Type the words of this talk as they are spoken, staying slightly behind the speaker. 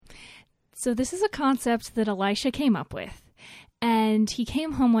So this is a concept that Elisha came up with. And he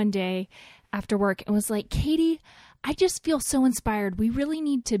came home one day after work and was like, Katie, I just feel so inspired. We really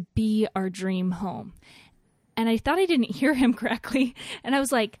need to be our dream home. And I thought I didn't hear him correctly. And I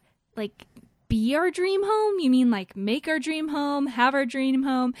was like, be our dream home? You mean like make our dream home, have our dream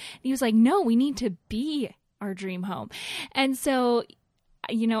home? And he was like, no, we need to be our dream home. And so,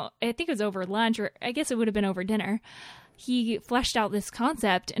 I think it was over lunch, or I guess it would have been over dinner. He fleshed out this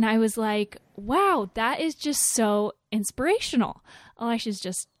concept and I was like, wow, that is just so inspirational. Elisha's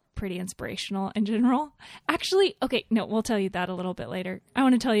just pretty inspirational in general. Actually, okay, no, we'll tell you that a little bit later. I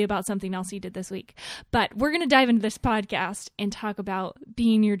want to tell you about something else he did this week. But we're going to dive into this podcast and talk about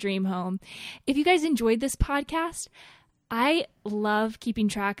being your dream home. If you guys enjoyed this podcast, I love keeping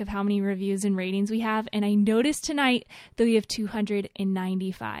track of how many reviews and ratings we have, and I noticed tonight that we have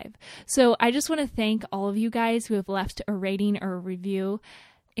 295. So I just want to thank all of you guys who have left a rating or a review.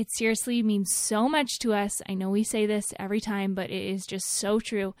 It seriously means so much to us. I know we say this every time, but it is just so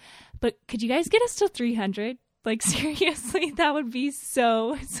true. But could you guys get us to 300? Like, seriously, that would be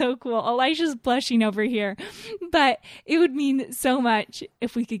so, so cool. Elisha's blushing over here, but it would mean so much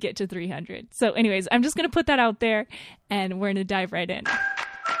if we could get to 300. So anyways, I'm just going to put that out there and we're going to dive right in.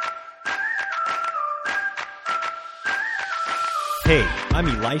 Hey, I'm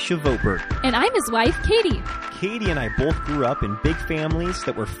Elisha Voberg. And I'm his wife, Katie. Katie and I both grew up in big families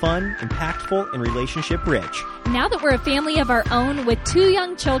that were fun, impactful, and relationship rich. Now that we're a family of our own with 2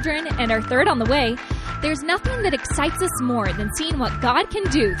 young children and our third on the way, there's nothing that excites us more than seeing what God can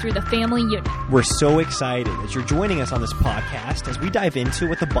do through the family unit. We're so excited that you're joining us on this podcast as we dive into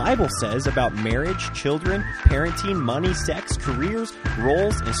what the Bible says about marriage, children, parenting, money, sex, careers,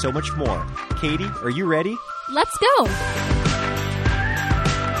 roles, and so much more. Katie, are you ready? Let's go!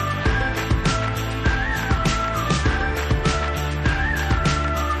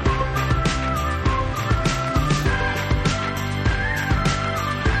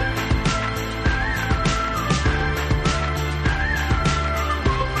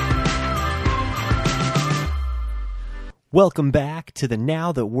 Welcome back to the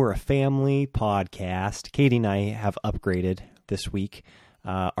Now That We're a Family podcast. Katie and I have upgraded this week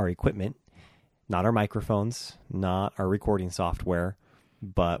our equipment, not our microphones, not our recording software,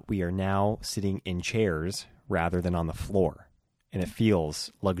 but we are now sitting in chairs rather than on the floor, and it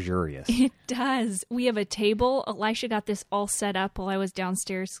feels luxurious. It does. We have a table. Elisha got this all set up while I was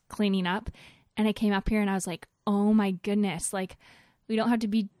downstairs cleaning up, and I came up here and I was like, oh my goodness, like we don't have to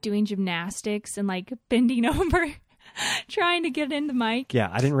be doing gymnastics and like bending over trying to get in the mic. Yeah,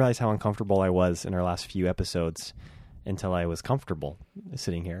 I didn't realize how uncomfortable I was in our last few episodes until I was comfortable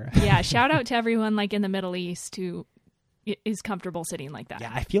sitting here. Yeah, shout out to everyone like in the Middle East who is comfortable sitting like that.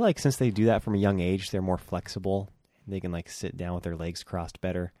 Yeah, I feel like since they do that from a young age, they're more flexible. They can like sit down with their legs crossed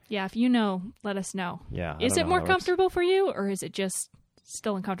better. Yeah, if you know, let us know. Yeah. Is it more comfortable for you, or is it just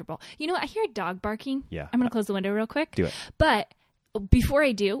still uncomfortable? You know, I hear a dog barking. Yeah. I'm going to close the window real quick. Do it. But before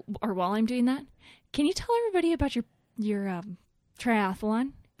I do, or while I'm doing that, can you tell everybody about your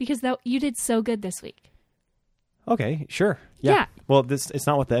triathlon? Because you did so good this week. Okay, sure. Yeah. Well, it's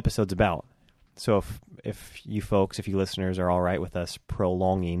not what the episode's about. So if you listeners are all right with us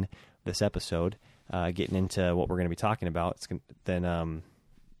prolonging this episode, getting into what we're going to be talking about, then I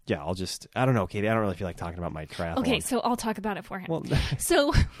don't know, Katie, I don't really feel like talking about my triathlon. Okay, so I'll talk about it for him. Well,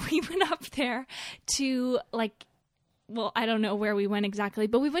 so we went up there to I don't know where we went exactly,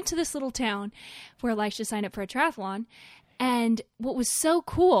 but we went to this little town where Elisha signed up for a triathlon. And what was so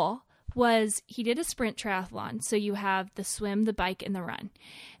cool was he did a sprint triathlon. So you have the swim, the bike, and the run.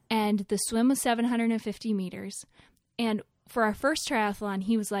 And the swim was 750 meters. And for our first triathlon,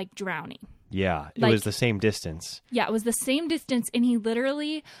 he was like drowning. Yeah, it was the same distance. Yeah, it was the same distance. And he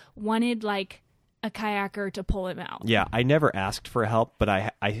literally wanted like a kayaker to pull him out. Yeah, I never asked for help, but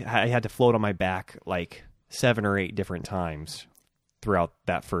I had to float on my back like 7 or 8 different times throughout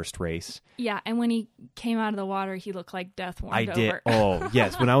that first race. Yeah, and when he came out of the water, he looked like death warmed over. I did. Oh,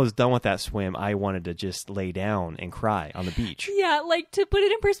 yes. When I was done with that swim, I wanted to just lay down and cry on the beach. Yeah, like to put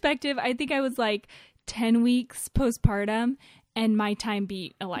it in perspective, I think I was like 10 weeks postpartum, and my time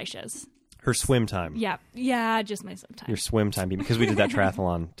beat Elisha's. Her swim time. Yeah, just my swim time. Your swim time, because we did that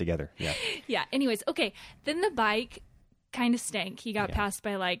triathlon together. Yeah. Yeah, anyways, okay. Then the bike kind of stank. He got passed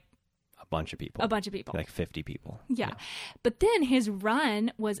by like a bunch of people. Like 50 people. Yeah. But then his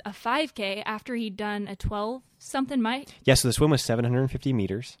run was a 5K after he'd done a 12-something mile. Yeah, so the swim was 750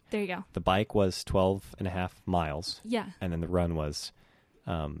 meters. There you go. The bike was 12 and a half miles. Yeah. And then the run was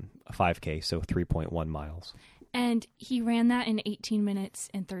a 5K, so 3.1 miles. And he ran that in 18 minutes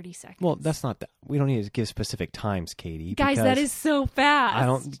and 30 seconds. Well, that's not that. We don't need to give specific times, Katie. Guys, that is so fast. I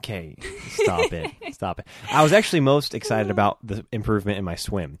don't. Okay, stop it. Stop it. I was actually most excited about the improvement in my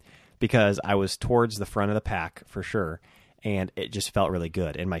swim because I was towards the front of the pack for sure, and it just felt really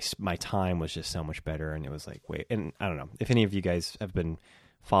good. And my time was just so much better. And it was like, wait. And I don't know if any of you guys have been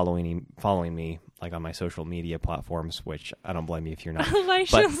following me like on my social media platforms, which I don't blame you if you're not.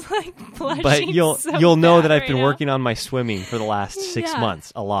 Elisha's like blushing. But you'll so know bad that I've right been now. working on my swimming for the last 6 Yeah.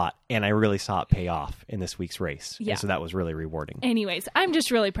 months a lot, and I really saw it pay off in this week's race. Yeah. And so that was really rewarding. Anyways, I'm just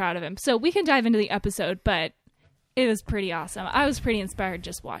really proud of him. So we can dive into the episode, but it was pretty awesome. I was pretty inspired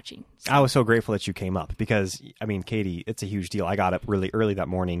just watching. I was so grateful that you came up because, I mean, Katie, it's a huge deal. I got up really early that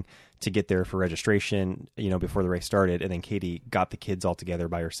morning to get there for registration, before the race started. And then Katie got the kids all together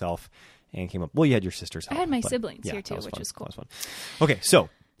by herself and came up. Well, you had your sister's help. I had my but siblings yeah, here too, that was which fun. was cool. That was fun. Okay, so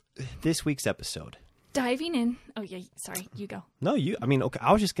this week's episode. Diving in. Oh yeah, sorry, you go. No, okay,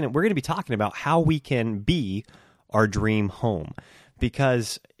 we're going to be talking about how we can be our dream home.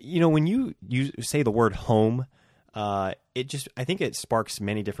 Because, when you say the word home, I think it sparks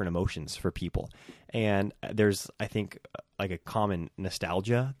many different emotions for people. And there's, I think, like a common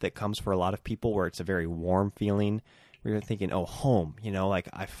nostalgia that comes for a lot of people where it's a very warm feeling. We're thinking, oh, home, like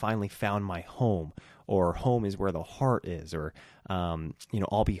I finally found my home, or home is where the heart is, or,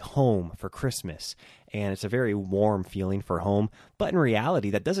 I'll be home for Christmas. And it's a very warm feeling for home. But in reality,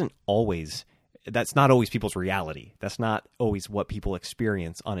 that's not always people's reality. That's not always what people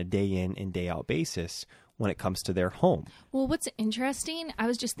experience on a day in and day out basis when it comes to their home. Well, what's interesting, I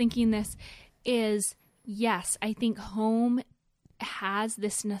was just thinking this, is yes, I think home has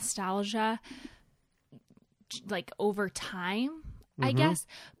this nostalgia like over time, I guess.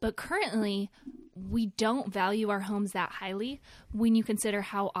 But currently, we don't value our homes that highly when you consider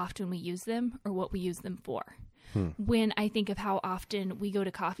how often we use them or what we use them for. When I think of how often we go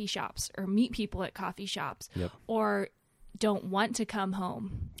to coffee shops or meet people at coffee shops, Yep. or don't want to come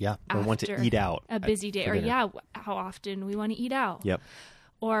home. Yeah, or want to after eat out. a busy day, for or dinner. how often we want to eat out. Yep.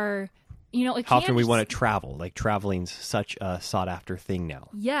 Or, How often we want to travel. Like traveling's such a sought after thing now.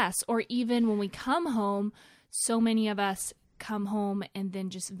 Yes, or even when we come home, so many of us come home and then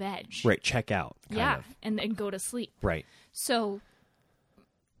just veg. Right, check out. kind of. And then go to sleep. Right. So,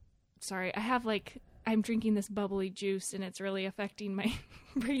 sorry, I'm drinking this bubbly juice and it's really affecting my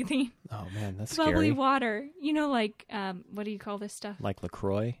breathing. Oh man, that's Bubbly scary. water. What do you call this stuff? Like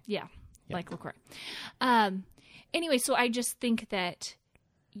LaCroix. Yeah, like LaCroix. Anyway, so I just think that,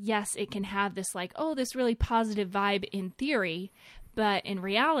 yes, it can have this this really positive vibe in theory, but in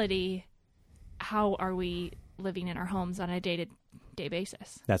reality, how are we living in our homes on a day-to-day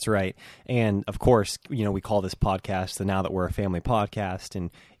basis? That's right. And of course, we call this podcast the Now That We're a Family podcast. And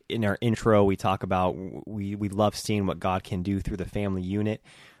in our intro, we talk about we love seeing what God can do through the family unit.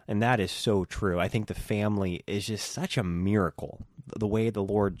 And that is so true. I think the family is just such a miracle. The way the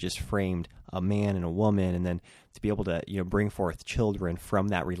Lord just framed a man and a woman, and then to be able to bring forth children from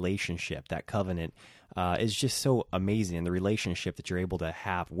that relationship, that covenant, is just so amazing. And the relationship that you're able to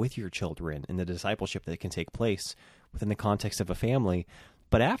have with your children and the discipleship that can take place within the context of a family.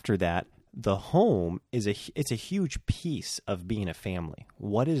 But after that, the home it's a huge piece of being a family.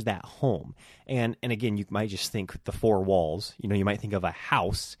 What is that home? And again, you might just think the four walls. You might think of a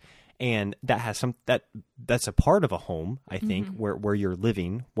house, and that has that's a part of a home. I think where you're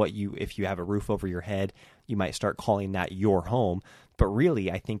living. If you have a roof over your head, you might start calling that your home. But really,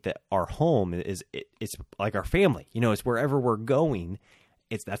 I think that our home it's like our family. It's wherever we're going.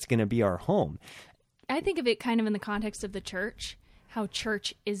 That's going to be our home. I think of it kind of in the context of the church, how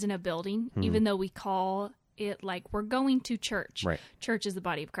church isn't a building, even though we call it like we're going to church. Right. Church is the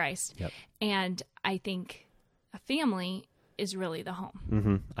body of Christ. Yep. And I think a family is really the home.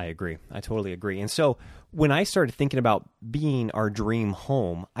 Mm-hmm. I agree. I totally agree. And so when I started thinking about being our dream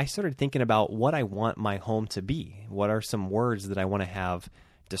home, I started thinking about what I want my home to be. What are some words that I want to have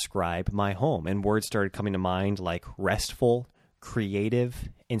describe my home? And words started coming to mind like restful, creative,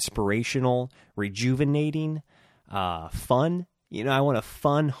 inspirational, rejuvenating, fun. I want a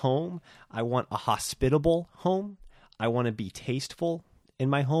fun home. I want a hospitable home. I want to be tasteful in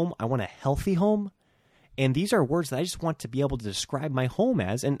my home. I want a healthy home. And these are words that I just want to be able to describe my home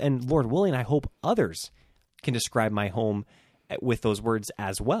as. And Lord willing, I hope others can describe my home with those words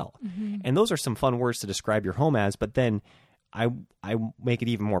as well. Mm-hmm. And those are some fun words to describe your home as. But then I make it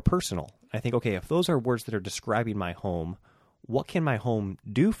even more personal. I think, okay, if those are words that are describing my home, what can my home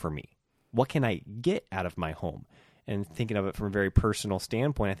do for me? What can I get out of my home? And thinking of it from a very personal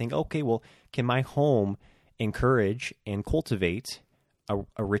standpoint, I think, okay, well, can my home encourage and cultivate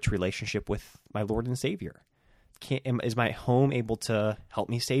a rich relationship with my Lord and Savior? is my home able to help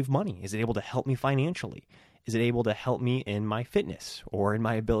me save money? Is it able to help me financially? Is it able to help me in my fitness or in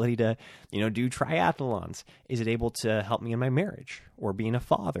my ability to, do triathlons? Is it able to help me in my marriage or being a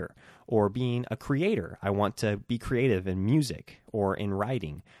father or being a creator? I want to be creative in music or in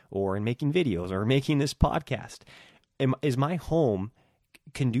writing or in making videos or making this podcast. Is my home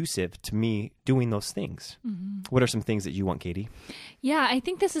conducive to me doing those things? Mm-hmm. What are some things that you want, Katie? Yeah, I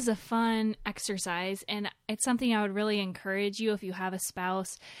think this is a fun exercise, and it's something I would really encourage you, if you have a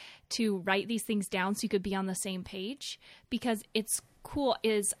spouse, to write these things down so you could be on the same page, because it's cool.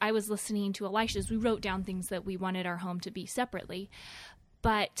 I was listening to Elisha's, we wrote down things that we wanted our home to be separately,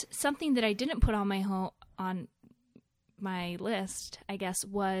 but something that I didn't put on my list, I guess,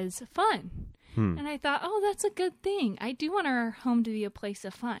 was fun. And I thought, that's a good thing. I do want our home to be a place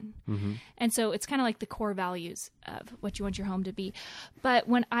of fun. Mm-hmm. And so it's kind of like the core values of what you want your home to be. But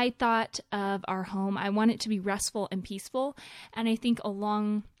when I thought of our home, I want it to be restful and peaceful. And I think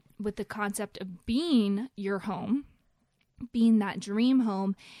along with the concept of being your home, being that dream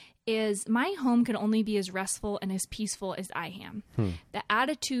home, is my home can only be as restful and as peaceful as I am. The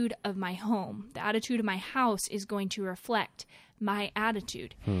attitude of my home, the attitude of my house is going to reflect my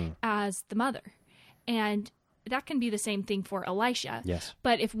attitude as the mother. And that can be the same thing for Elisha. Yes.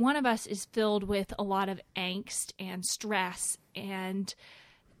 But if one of us is filled with a lot of angst and stress and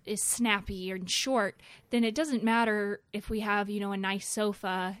is snappy and short, then it doesn't matter if we have, a nice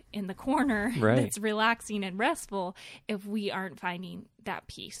sofa in the corner that's relaxing and restful if we aren't finding that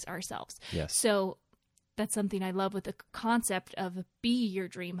peace ourselves. Yes. So that's something I love with the concept of be your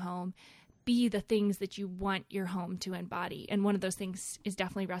dream home, be the things that you want your home to embody. And one of those things is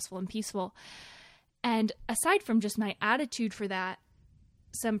definitely restful and peaceful. And aside from just my attitude for that,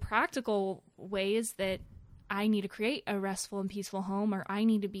 some practical ways that I need to create a restful and peaceful home, or I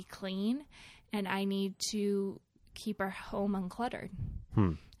need to be clean, and I need to keep our home uncluttered.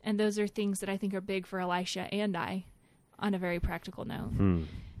 And those are things that I think are big for Elisha and I on a very practical note.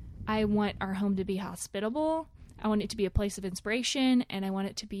 I want our home to be hospitable. I want it to be a place of inspiration, and I want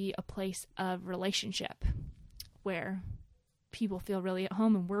it to be a place of relationship where people feel really at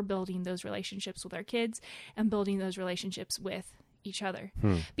home, and we're building those relationships with our kids and building those relationships with each other.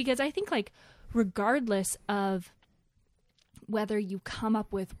 Because I think, regardless of whether you come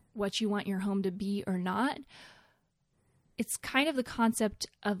up with what you want your home to be or not, it's kind of the concept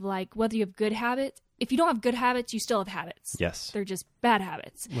of whether you have good habits. If you don't have good habits, you still have habits. Yes. They're just bad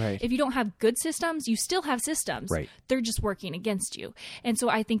habits. Right. If you don't have good systems, you still have systems. Right. They're just working against you. And so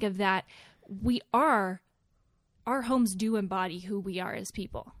I think of that, our homes do embody who we are as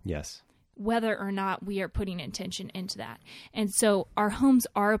people. Yes. Whether or not we are putting intention into that. And so our homes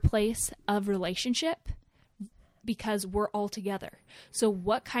are a place of relationship because we're all together. So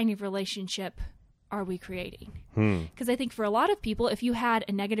what kind of relationship are we creating? Because I think for a lot of people, if you had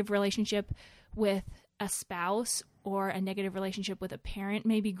a negative relationship with a spouse or a negative relationship with a parent,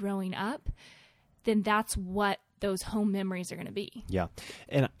 maybe growing up, then that's what those home memories are going to be. Yeah.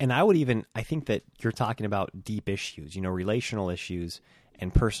 And I think that you're talking about deep issues, relational issues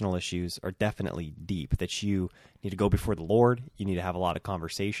and personal issues are definitely deep, that you need to go before the Lord. You need to have a lot of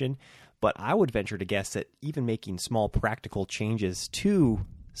conversation. But I would venture to guess that even making small practical changes to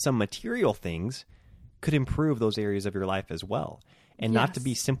some material things could improve those areas of your life as well. And not to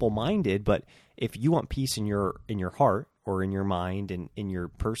be simple-minded, but if you want peace in your heart or in your mind and in your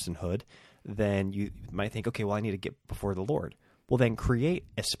personhood, then you might think, okay, well, I need to get before the Lord. Well, then create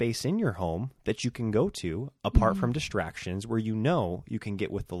a space in your home that you can go to apart from distractions, where you can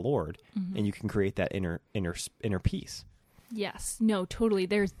get with the Lord and you can create that inner peace. Yes. No, totally.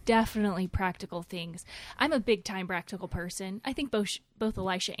 There's definitely practical things. I'm a big time practical person. I think both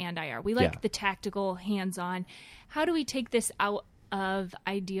Elisha and I are. We like the tactical, hands-on. How do we take this out of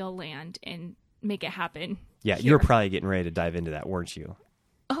ideal land and make it happen? Yeah, you were probably getting ready to dive into that, weren't you?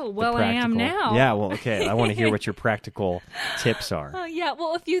 Oh, well, I am now. Yeah, well, okay. I want to hear what your practical tips are.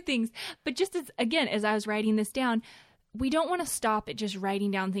 Well, a few things. But just as I was writing this down, we don't want to stop at just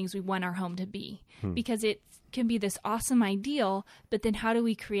writing down things we want our home to be, because it can be this awesome ideal, but then how do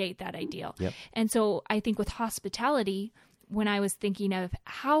we create that ideal? Yep. And so I think with hospitality, when I was thinking of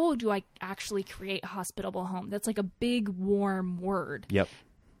how do I actually create a hospitable home, that's like a big, warm word. Yep.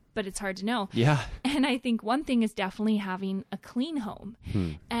 But it's hard to know. Yeah. And I think one thing is definitely having a clean home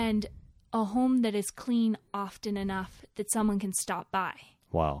and a home that is clean often enough that someone can stop by.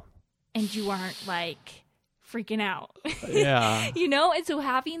 Wow. And you aren't freaking out. Yeah. And so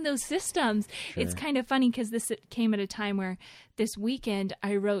having those systems, it's kind of funny because this came at a time where this weekend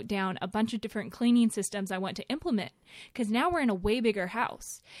I wrote down a bunch of different cleaning systems I want to implement, because now we're in a way bigger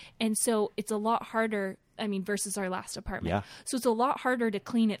house. And so it's a lot harder, versus our last apartment. Yeah. So it's a lot harder to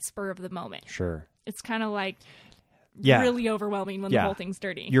clean at spur of the moment. Sure. It's kind of like Yeah. really overwhelming when the whole thing's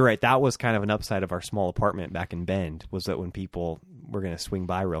dirty. You're right. That was kind of an upside of our small apartment back in Bend, was that when people were going to swing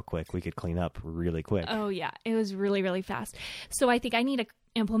by real quick, we could clean up really quick. Oh, yeah. It was really, really fast. So I think I need to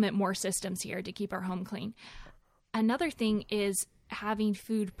implement more systems here to keep our home clean. Another thing is having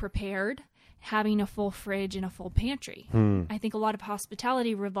food prepared, having a full fridge and a full pantry. I think a lot of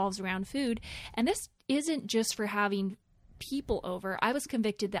hospitality revolves around food. And this isn't just for having people over. I was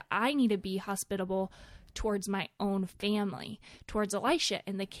convicted that I need to be hospitable towards my own family, towards Elisha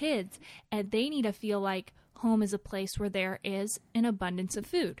and the kids, and they need to feel like home is a place where there is an abundance of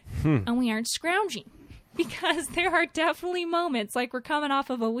food and we aren't scrounging, because there are definitely moments, like we're coming off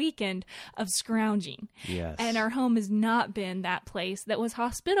of a weekend of scrounging. Yes. And our home has not been that place that was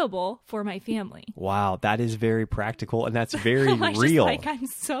hospitable for my family. Wow, that is very practical, and that's very I'm real. I'm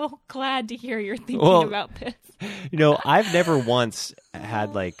so glad to hear you're thinking about this. I've never once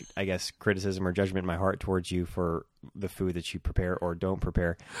had, criticism or judgment in my heart towards you for the food that you prepare or don't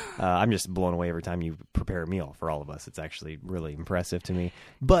prepare. I'm just blown away every time you prepare a meal for all of us. It's actually really impressive to me.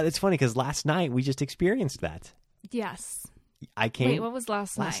 But it's funny because last night we just experienced that. Yes. Wait, what was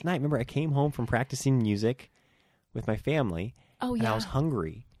last night? Last night, remember, I came home from practicing music with my family. Oh, and yeah. I was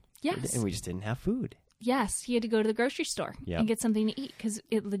hungry. Yes. And we just didn't have food. Yes, he had to go to the grocery store and get something to eat, because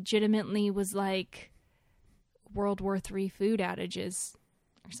it legitimately was like World War III food outages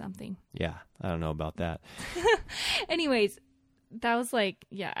or something. Yeah, I don't know about that. Anyways, that was I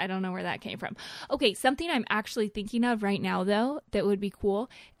don't know where that came from. Okay, something I'm actually thinking of right now, though, that would be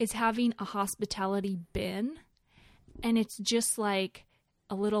cool is having a hospitality bin. And it's just like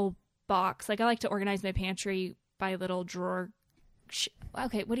a little box. I like to organize my pantry by little drawer.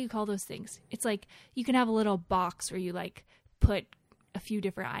 Okay, what do you call those things? It's like you can have a little box where you put a few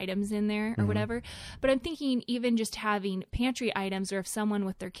different items in there or whatever. But I'm thinking even just having pantry items, or if someone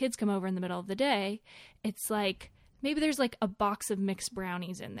with their kids come over in the middle of the day, it's like maybe there's a box of mixed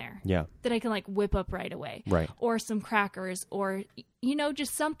brownies in there that I can whip up right away. Right. Or some crackers, or,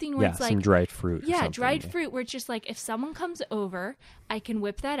 just something where it's some dried fruit. Yeah, dried fruit, where it's just if someone comes over, I can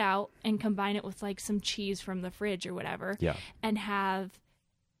whip that out and combine it with some cheese from the fridge or whatever. Yeah. And have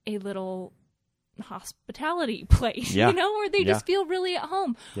a little hospitality place, where they just feel really at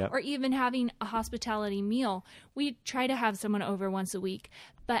home. Or even having a hospitality meal. We try to have someone over once a week,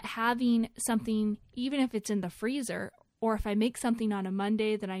 but having something, even if it's in the freezer, or if I make something on a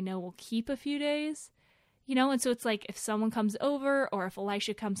Monday that I know will keep a few days, and so it's if someone comes over, or if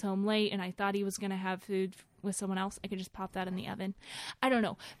Elisha comes home late and I thought he was going to have food with someone else, I could just pop that in the oven. I don't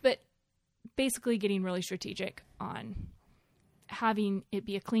know, but basically getting really strategic on having it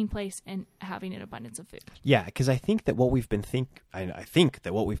be a clean place and having an abundance of food. Yeah, because I think that what we've been thinking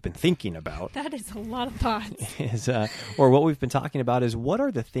about that is a lot of thoughts is, or what we've been talking about is, what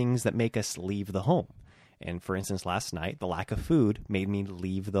are the things that make us leave the home? And for instance, last night, the lack of food made me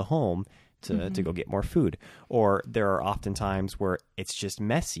leave the home to go get more food. Or there are often times where it's just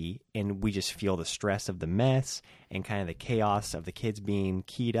messy and we just feel the stress of the mess and kind of the chaos of the kids being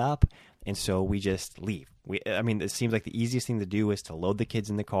keyed up. And so we just leave. It seems like the easiest thing to do is to load the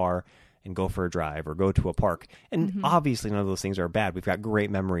kids in the car and go for a drive or go to a park. And obviously none of those things are bad. We've got great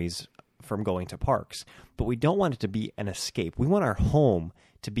memories from going to parks, but we don't want it to be an escape. We want our home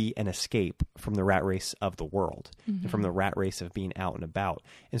to be an escape from the rat race of the world and from the rat race of being out and about.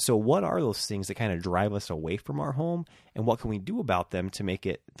 And so what are those things that kind of drive us away from our home, and what can we do about them to make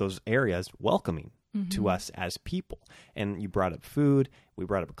those areas welcoming to us as people? And you brought up food, we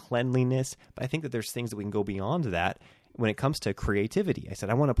brought up cleanliness, but I think that there's things that we can go beyond that when it comes to creativity. I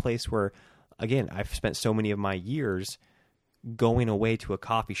said, I want a place where, again, I've spent so many of my years going away to a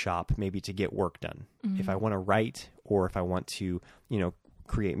coffee shop maybe to get work done. If I want to write, or if I want to,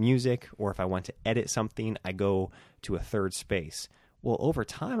 create music, or if I want to edit something, I go to a third space. Well, over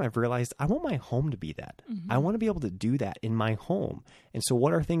time, I've realized I want my home to be that. I want to be able to do that in my home. And so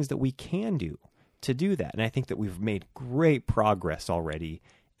what are things that we can do to do that? And I think that we've made great progress already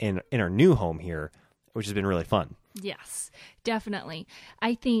in our new home here, which has been really fun. Yes, definitely.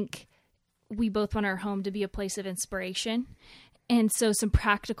 I think we both want our home to be a place of inspiration. And so some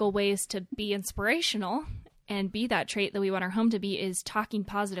practical ways to be inspirational and be that trait that we want our home to be is talking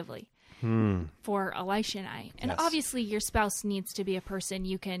positively for Elisha and I. And obviously your spouse needs to be a person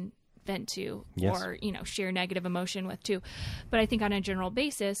you can vent to Yes. or, share negative emotion with too. But I think on a general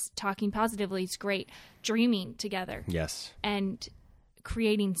basis, talking positively is great. Dreaming together Yes. and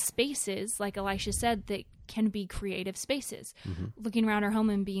creating spaces, like Elisha said, that can be creative spaces. Looking around our home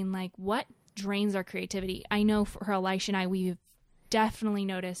and being like, what drains our creativity? I know for Elisha and I, we've definitely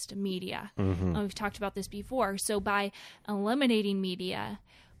noticed media. We've talked about this before. So by eliminating media,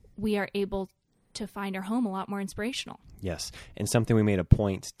 we are able to find our home a lot more inspirational. Yes. And something we made a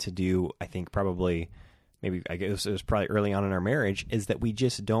point to do, I think probably, maybe I guess it was probably early on in our marriage, is that we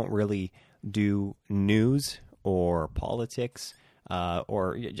just don't really do news or politics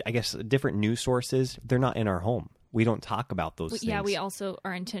or I guess different news sources. They're not in our home. We don't talk about those things. Yeah, we also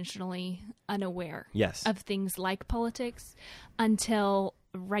are intentionally unaware Yes. of things like politics until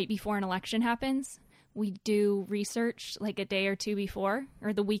right before an election happens. We do research like a day or two before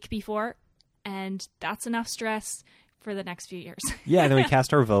or the week before, and that's enough stress for the next few years. Yeah, and then we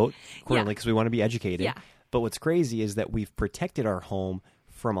cast our vote accordingly because we want to be educated. Yeah. But what's crazy is that we've protected our home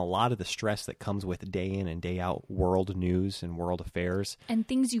from a lot of the stress that comes with day in and day out world news and world affairs. And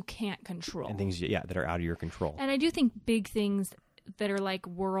things you can't control. And things, that are out of your control. And I do think big things that are like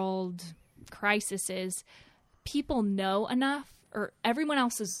world crises, people know enough, or everyone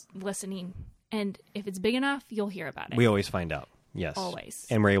else is listening. And if it's big enough, you'll hear about it. We always find out. Yes. Always.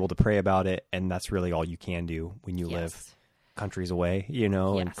 And we're able to pray about it. And that's really all you can do when you live Yes. countries away, and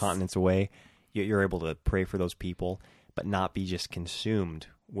Yes. continents away. You're able to pray for those people, but not be just consumed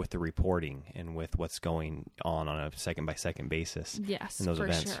with the reporting and with what's going on a second by second basis. Yes, in those for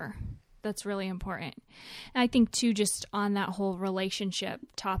events. sure. That's really important. And I think too, just on that whole relationship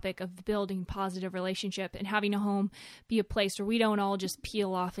topic of building positive relationship and having a home be a place where we don't all just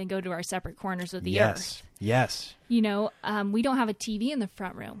peel off and go to our separate corners of the earth. Yes. We don't have a TV in the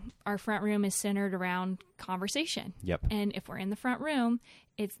front room. Our front room is centered around conversation. Yep. And if we're in the front room,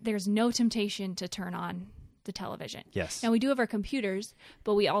 there's no temptation to turn on the television. Yes. Now we do have our computers,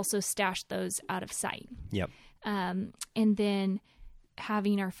 but we also stash those out of sight. Yep. And then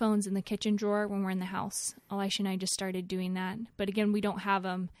having our phones in the kitchen drawer when we're in the house. Elisha and I just started doing that. But again, we don't have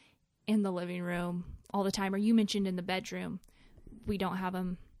them in the living room all the time. Or you mentioned in the bedroom, we don't have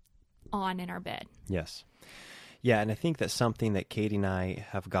them on in our bed. Yes. Yeah, and I think that something that Katie and I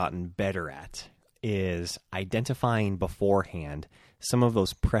have gotten better at is identifying beforehand some of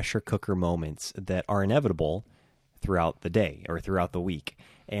those pressure cooker moments that are inevitable throughout the day or throughout the week.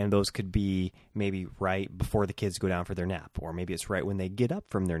 And those could be maybe right before the kids go down for their nap, or maybe it's right when they get up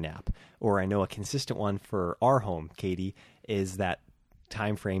from their nap. Or I know a consistent one for our home, Katie, is that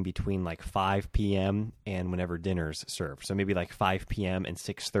time frame between like 5 p.m. and whenever dinner's served. So maybe like 5 p.m. and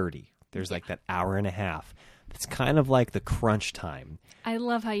 6:30. There's like that hour and a half. It's kind of like the crunch time. I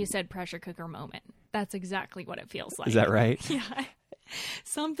love how you said pressure cooker moment. That's exactly what it feels like. Is that right? Yeah.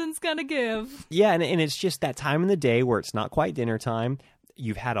 Something's gonna give. Yeah, and it's just that time in the day where it's not quite dinner time.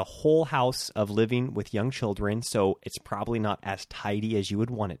 You've had a whole house of living with young children, so it's probably not as tidy as you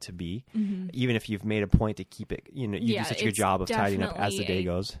would want it to be. Mm-hmm. Even if you've made a point to keep it, you do such a good job of tidying up as the day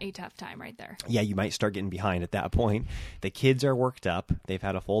goes. A tough time right there. Yeah, you might start getting behind at that point. The kids are worked up. They've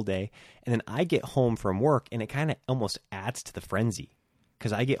had a full day. And then I get home from work, and it kind of almost adds to the frenzy.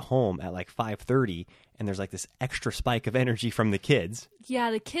 Because I get home at like 5:30, and there's like this extra spike of energy from the kids.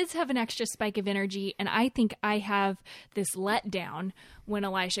 Yeah, the kids have an extra spike of energy, and I think I have this letdown when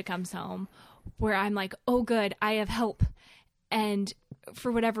Elisha comes home, where I'm like, oh good, I have help. And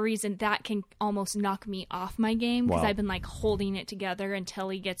for whatever reason, that can almost knock me off my game, because Wow. I've been like holding it together until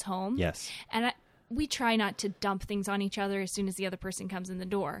he gets home. Yes. And we try not to dump things on each other as soon as the other person comes in the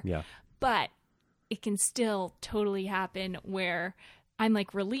door. Yeah. But it can still totally happen where I'm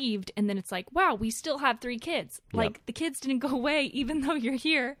like relieved, and then it's like, wow, we still have 3 kids. Yep. Like the kids didn't go away even though you're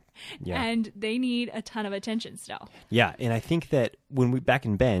here. Yeah. And they need a ton of attention still. Yeah, and I think that when we back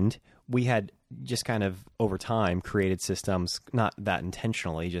in Bend, we had just kind of over time created systems, not that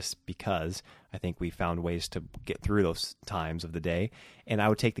intentionally, just because I think we found ways to get through those times of the day. And I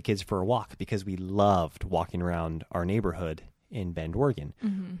would take the kids for a walk because we loved walking around our neighborhood in Bend, Oregon.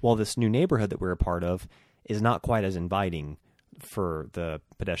 Mm-hmm. Well, this new neighborhood that we're a part of is not quite as inviting for the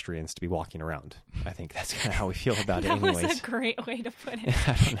pedestrians to be walking around. I think that's kind of how we feel about it anyways. That was a great way to put it.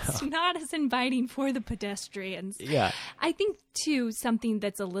 It's not as inviting for the pedestrians. Yeah. I think, too, something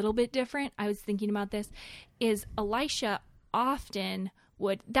that's a little bit different, I was thinking about this, is Elisha often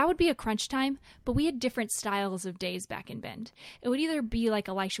that would be a crunch time, but we had different styles of days back in Bend. It would either be like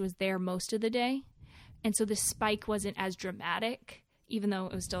Elisha was there most of the day, and so the spike wasn't as dramatic, even though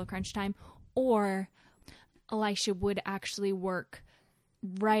it was still a crunch time, or Elisha would actually work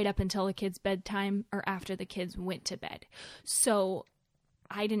right up until the kids' bedtime or after the kids went to bed. So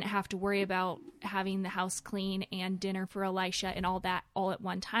I didn't have to worry about having the house clean and dinner for Elisha and all that all at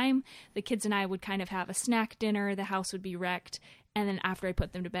one time. The kids and I would kind of have a snack dinner. The house would be wrecked. And then after I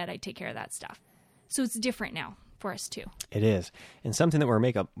put them to bed, I'd take care of that stuff. So it's different now for us too. It is. And something that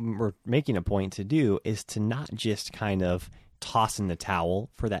we're making a point to do is to not just kind of toss in the towel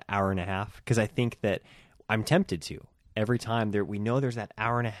for that hour and a half, because I think that I'm tempted to. Every time we know there's that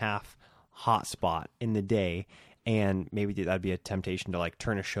hour and a half hot spot in the day, and maybe that'd be a temptation to like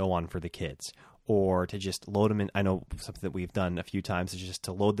turn a show on for the kids, or to just load them in. I know something that we've done a few times is just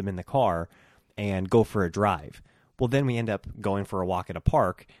to load them in the car and go for a drive. Well, then we end up going for a walk at a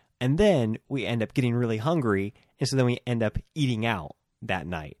park, and then we end up getting really hungry, and so then we end up eating out that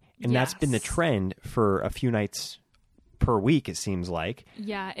night. And that's been the trend for a few nights per week, it seems like.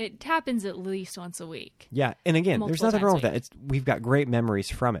 Yeah, it happens at least once a week. Yeah, and again, there's nothing wrong with that. We've got great memories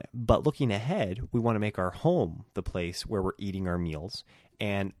from it. But looking ahead, we want to make our home the place where we're eating our meals.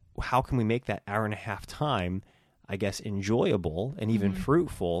 And how can we make that hour and a half time, I guess, enjoyable and even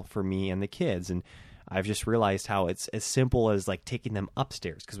fruitful for me and the kids? And I've just realized how it's as simple as like taking them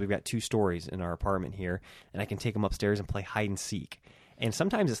upstairs, because we've got 2 stories in our apartment here, and I can take them upstairs and play hide and seek. And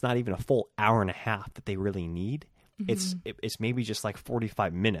sometimes it's not even a full hour and a half that they really need. It's maybe just like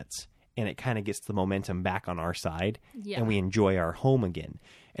 45 minutes, and it kind of gets the momentum back on our side, and we enjoy our home again.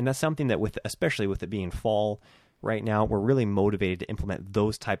 And that's something that, especially with it being fall right now, we're really motivated to implement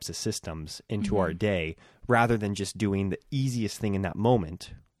those types of systems into our day, rather than just doing the easiest thing in that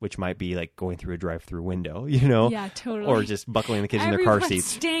moment, which might be like going through a drive-through window, Yeah, totally. or just buckling the kids in their car seats.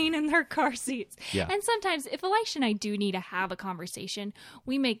 Staying in their car seats. Yeah. And sometimes if Elisha and I do need to have a conversation,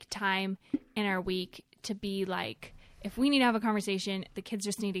 we make time in our week to be like, if we need to have a conversation, the kids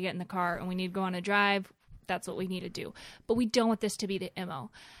just need to get in the car and we need to go on a drive, that's what we need to do. But we don't want this to be the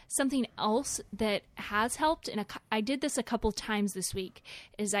MO. Something else that has helped, and I did this a couple times this week,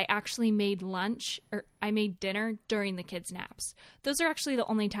 is I actually made I made dinner during the kids' naps. Those are actually the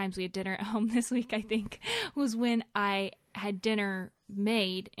only times we had dinner at home this week, I think, was when I had dinner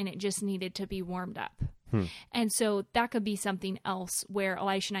made and it just needed to be warmed up. And so that could be something else where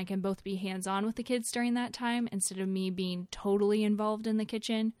Elisha and I can both be hands-on with the kids during that time, instead of me being totally involved in the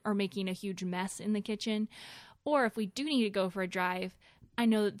kitchen or making a huge mess in the kitchen. Or if we do need to go for a drive, I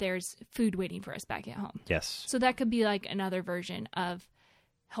know that there's food waiting for us back at home. Yes. So that could be like another version of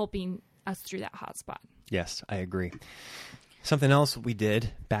helping us through that hot spot. Yes, I agree. Something else we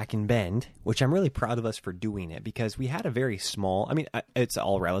did back in Bend, which I'm really proud of us for doing it, because we had a very small, I mean, it's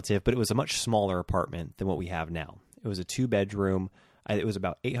all relative, but it was a much smaller apartment than what we have now. It was a 2-bedroom. It was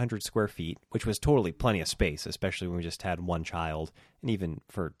about 800 square feet, which was totally plenty of space, especially when we just had one child, and even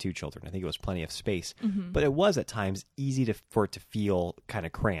for 2 children. I think it was plenty of space. But it was at times easy for it to feel kind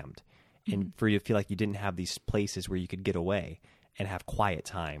of crammed, and for you to feel like you didn't have these places where you could get away and have quiet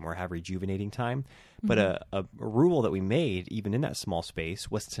time or have rejuvenating time. But a rule that we made, even in that small space,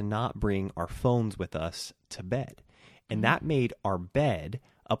 was to not bring our phones with us to bed. And that made our bed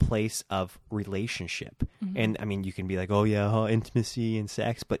a place of relationship. And I mean, you can be like, oh yeah, intimacy and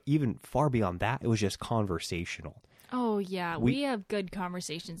sex, but even far beyond that, it was just conversational. Oh yeah, we have good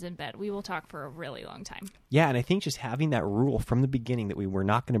conversations in bed. We will talk for a really long time. Yeah, and I think just having that rule from the beginning that we were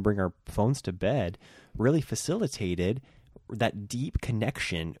not going to bring our phones to bed really facilitated that deep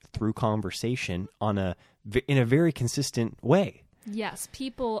connection through conversation in a very consistent way. Yes,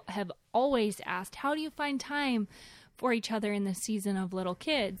 people have always asked, how do you find time for each other in the season of little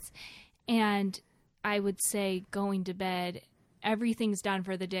kids? And I would say going to bed, everything's done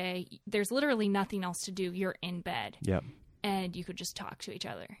for the day. There's literally nothing else to do. You're in bed. Yep. And you could just talk to each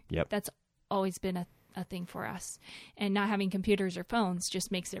other. Yep. That's always been a thing for us. And not having computers or phones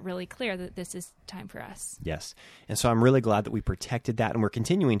just makes it really clear that this is time for us. Yes. And so I'm really glad that we protected that, and we're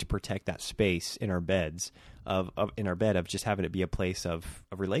continuing to protect that space in our beds of just having it be a place of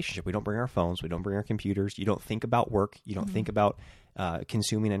relationship. We don't bring our phones. We don't bring our computers. You don't think about work. You don't think about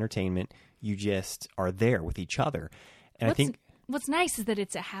consuming entertainment. You just are there with each other. And I think what's nice is that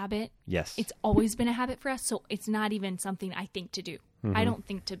it's a habit. Yes. It's always been a habit for us, so it's not even something I think to do. I don't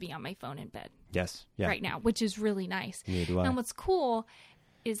think to be on my phone in bed. Yes. Yeah. Right now, which is really nice. Neither do I. And what's cool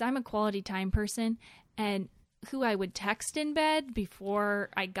is I'm a quality time person, and who I would text in bed before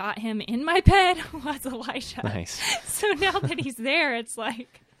I got him in my bed was Elisha. Nice. So now that he's there, it's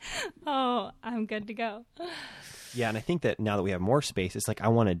like, oh, I'm good to go. Yeah, and I think that now that we have more space, it's like I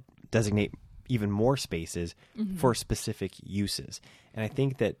want to designate even more spaces for specific uses. And I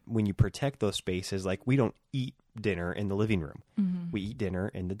think that when you protect those spaces, like we don't eat dinner in the living room. We eat dinner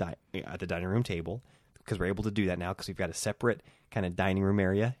in at the dining room table. because we're able to do that now because we've got a separate kind of dining room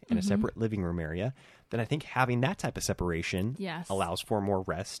area and a separate living room area, then I think having that type of separation Yes. allows for more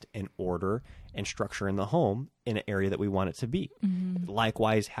rest and order and structure in the home in an area that we want it to be.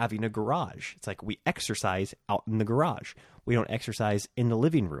 Likewise, having a garage. It's like we exercise out in the garage. We don't exercise in the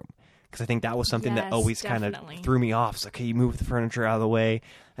living room. Because I think that was something that Yes, always kind of definitely. threw me off. It's like, okay, you move the furniture out of the way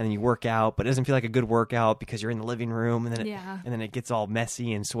and then you work out, but it doesn't feel like a good workout because you're in the living room and then it gets all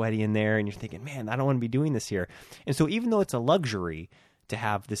messy and sweaty in there and you're thinking, man, I don't want to be doing this here. And so even though it's a luxury to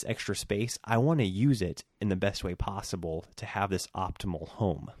have this extra space, I want to use it in the best way possible to have this optimal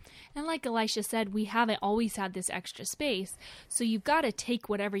home. And like Elisha said, we haven't always had this extra space. So you've got to take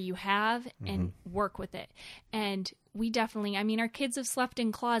whatever you have and work with it. And we definitely, I mean, our kids have slept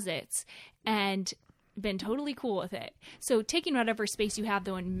in closets and been totally cool with it. So taking whatever space you have,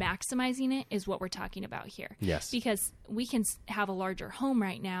 though, and maximizing it is what we're talking about here. Yes. Because we can have a larger home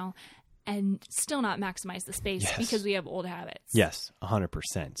right now and still not maximize the space Yes. because we have old habits. Yes,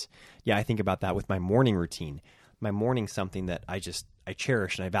 100%. Yeah, I think about that with my morning routine. My morning's something that I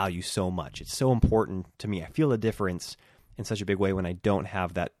cherish and I value so much. It's so important to me. I feel a difference in such a big way when I don't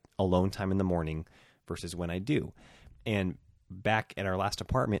have that alone time in the morning versus when I do. And back at our last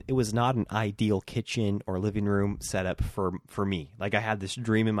apartment, it was not an ideal kitchen or living room setup for me. Like I had this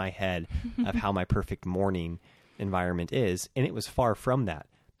dream in my head of how my perfect morning environment is, and it was far from that.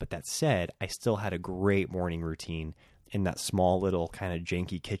 But that said, I still had a great morning routine in that small little kind of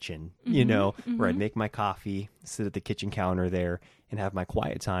janky kitchen, where I'd make my coffee, sit at the kitchen counter there and have my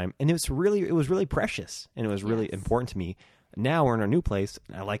quiet time. And it was really precious and it was really important to me. Now we're in our new place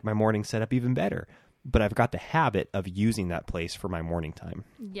and I like my morning setup even better, but I've got the habit of using that place for my morning time.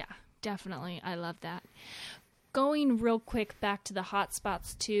 Yeah, definitely. I love that. Going real quick back to the hot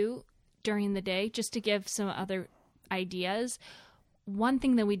spots too during the day, just to give some other ideas. One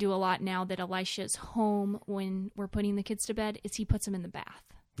thing that we do a lot now that Elisha's home when we're putting the kids to bed is he puts them in the bath.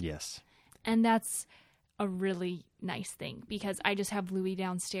 Yes. And that's a really nice thing because I just have Louis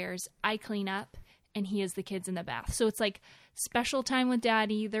downstairs. I clean up and he has the kids in the bath. So it's like special time with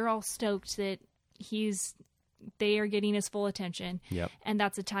Daddy. They're all stoked that they are getting his full attention. Yep. And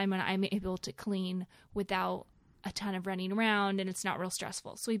that's a time when I'm able to clean without a ton of running around and it's not real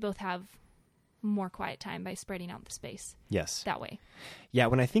stressful. So we both have more quiet time by spreading out the space. Yes. That way. Yeah,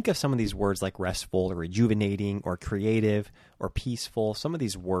 when I think of some of these words like restful or rejuvenating or creative or peaceful, some of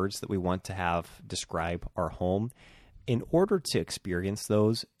these words that we want to have describe our home, in order to experience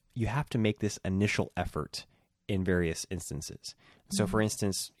those, you have to make this initial effort in various instances. So for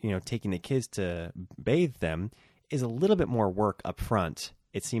instance, taking the kids to bathe them is a little bit more work up front,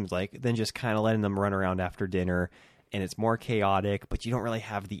 it seems like, than just kind of letting them run around after dinner. And it's more chaotic, but you don't really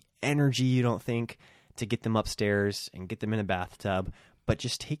have the energy, you don't think, to get them upstairs and get them in a bathtub. But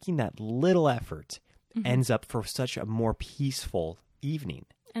just taking that little effort ends up for such a more peaceful evening.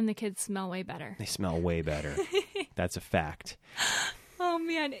 And the kids smell way better. They smell way better. That's a fact. Oh,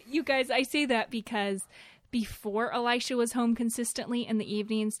 man. You guys, I say that because before Elisha was home consistently in the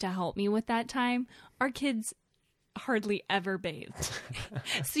evenings to help me with that time, our kids hardly ever bathed.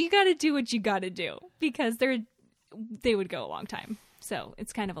 So you got to do what you got to do because they would go a long time. So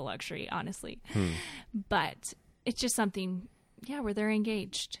it's kind of a luxury, honestly. But it's just something, where they're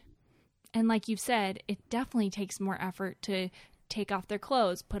engaged. And like you've said, it definitely takes more effort to take off their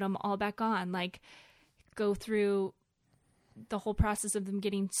clothes, put them all back on, like go through the whole process of them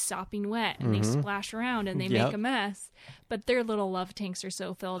getting sopping wet and they splash around and they make a mess. But their little love tanks are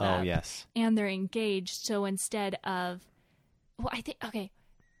so filled up. Oh, yes. And they're engaged. So instead of,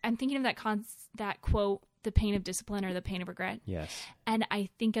 I'm thinking of that quote, the pain of discipline or the pain of regret. Yes. And I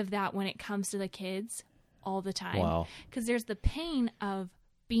think of that when it comes to the kids all the time. Wow. Because there's the pain of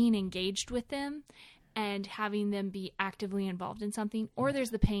being engaged with them and having them be actively involved in something. Or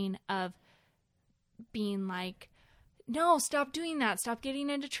there's the pain of being like, no, stop doing that. Stop getting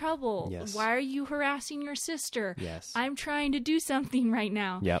into trouble. Yes. Why are you harassing your sister? Yes. I'm trying to do something right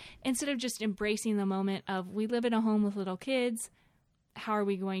now. Yep. Instead of just embracing the moment of we live in a home with little kids. How are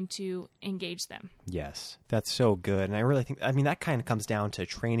we going to engage them? Yes, that's so good. And I really think, that kind of comes down to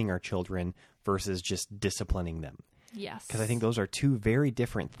training our children versus just disciplining them. Yes. Because I think those are two very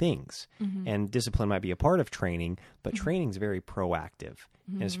different things. And discipline might be a part of training, but training is very proactive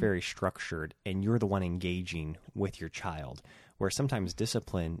and it's very structured and you're the one engaging with your child, where sometimes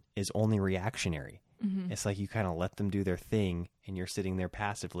discipline is only reactionary. It's like you kind of let them do their thing and you're sitting there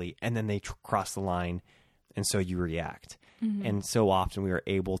passively and then they cross the line and so you react. And so often we are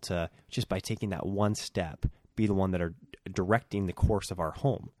able to, just by taking that one step, be the one that are directing the course of our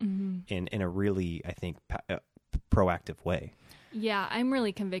home in a really, I think, proactive way. Yeah, I'm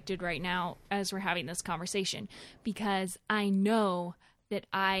really convicted right now as we're having this conversation because I know that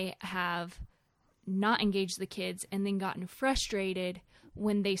I have not engaged the kids and then gotten frustrated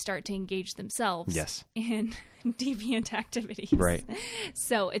when they start to engage themselves in deviant activities. Right.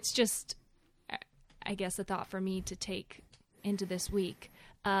 So it's just, I guess, a thought for me to take into this week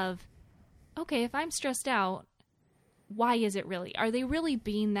of, okay, if I'm stressed out, why is it really? Are they really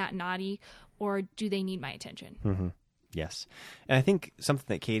being that naughty, or do they need my attention? Mm-hmm. Yes. And I think something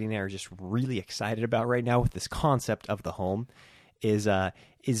that Katie and I are just really excited about right now with this concept of the home is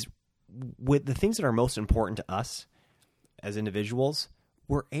with the things that are most important to us as individuals,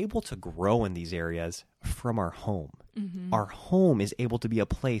 we're able to grow in these areas from our home. Mm-hmm. Our home is able to be a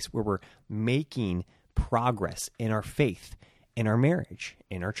place where we're making progress in our faith, in our marriage,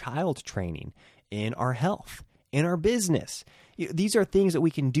 in our child training, in our health, in our business. These are things that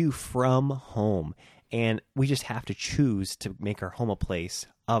we can do from home, and we just have to choose to make our home a place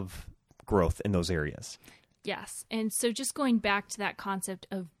of growth in those areas. Yes. And so just going back to that concept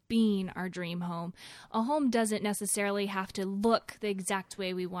of being our dream home, a home doesn't necessarily have to look the exact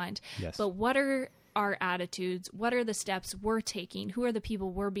way we want. Yes. But what are our attitudes? What are the steps we're taking? Who are the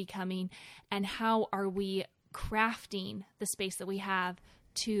people we're becoming? And how are we crafting the space that we have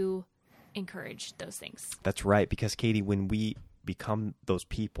to encourage those things? That's right. Because, Katie, when we become those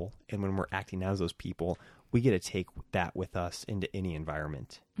people and when we're acting as those people, we get to take that with us into any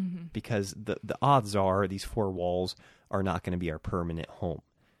environment. Mm-hmm. Because the odds are these four walls are not going to be our permanent home.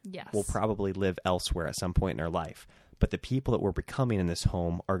 Yes. We'll probably live elsewhere at some point in our life. But the people that we're becoming in this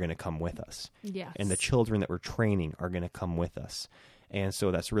home are going to come with us. Yes. And the children that we're training are going to come with us. And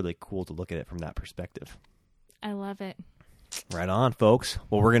so that's really cool to look at it from that perspective. I love it. Right on, folks.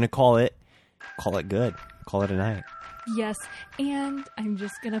 Well, we're going to call it good. Call it a night. Yes, and I'm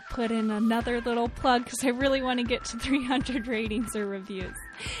just going to put in another little plug because I really want to get to 300 ratings or reviews.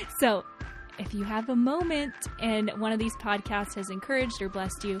 So if you have a moment and one of these podcasts has encouraged or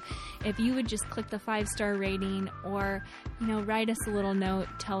blessed you, if you would just click the 5-star rating or, write us a little note,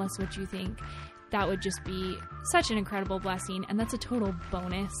 tell us what you think, that would just be such an incredible blessing. And that's a total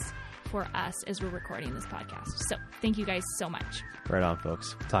bonus for us as we're recording this podcast. So thank you guys so much. Right on,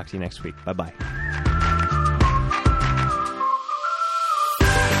 folks. Talk to you next week. Bye-bye.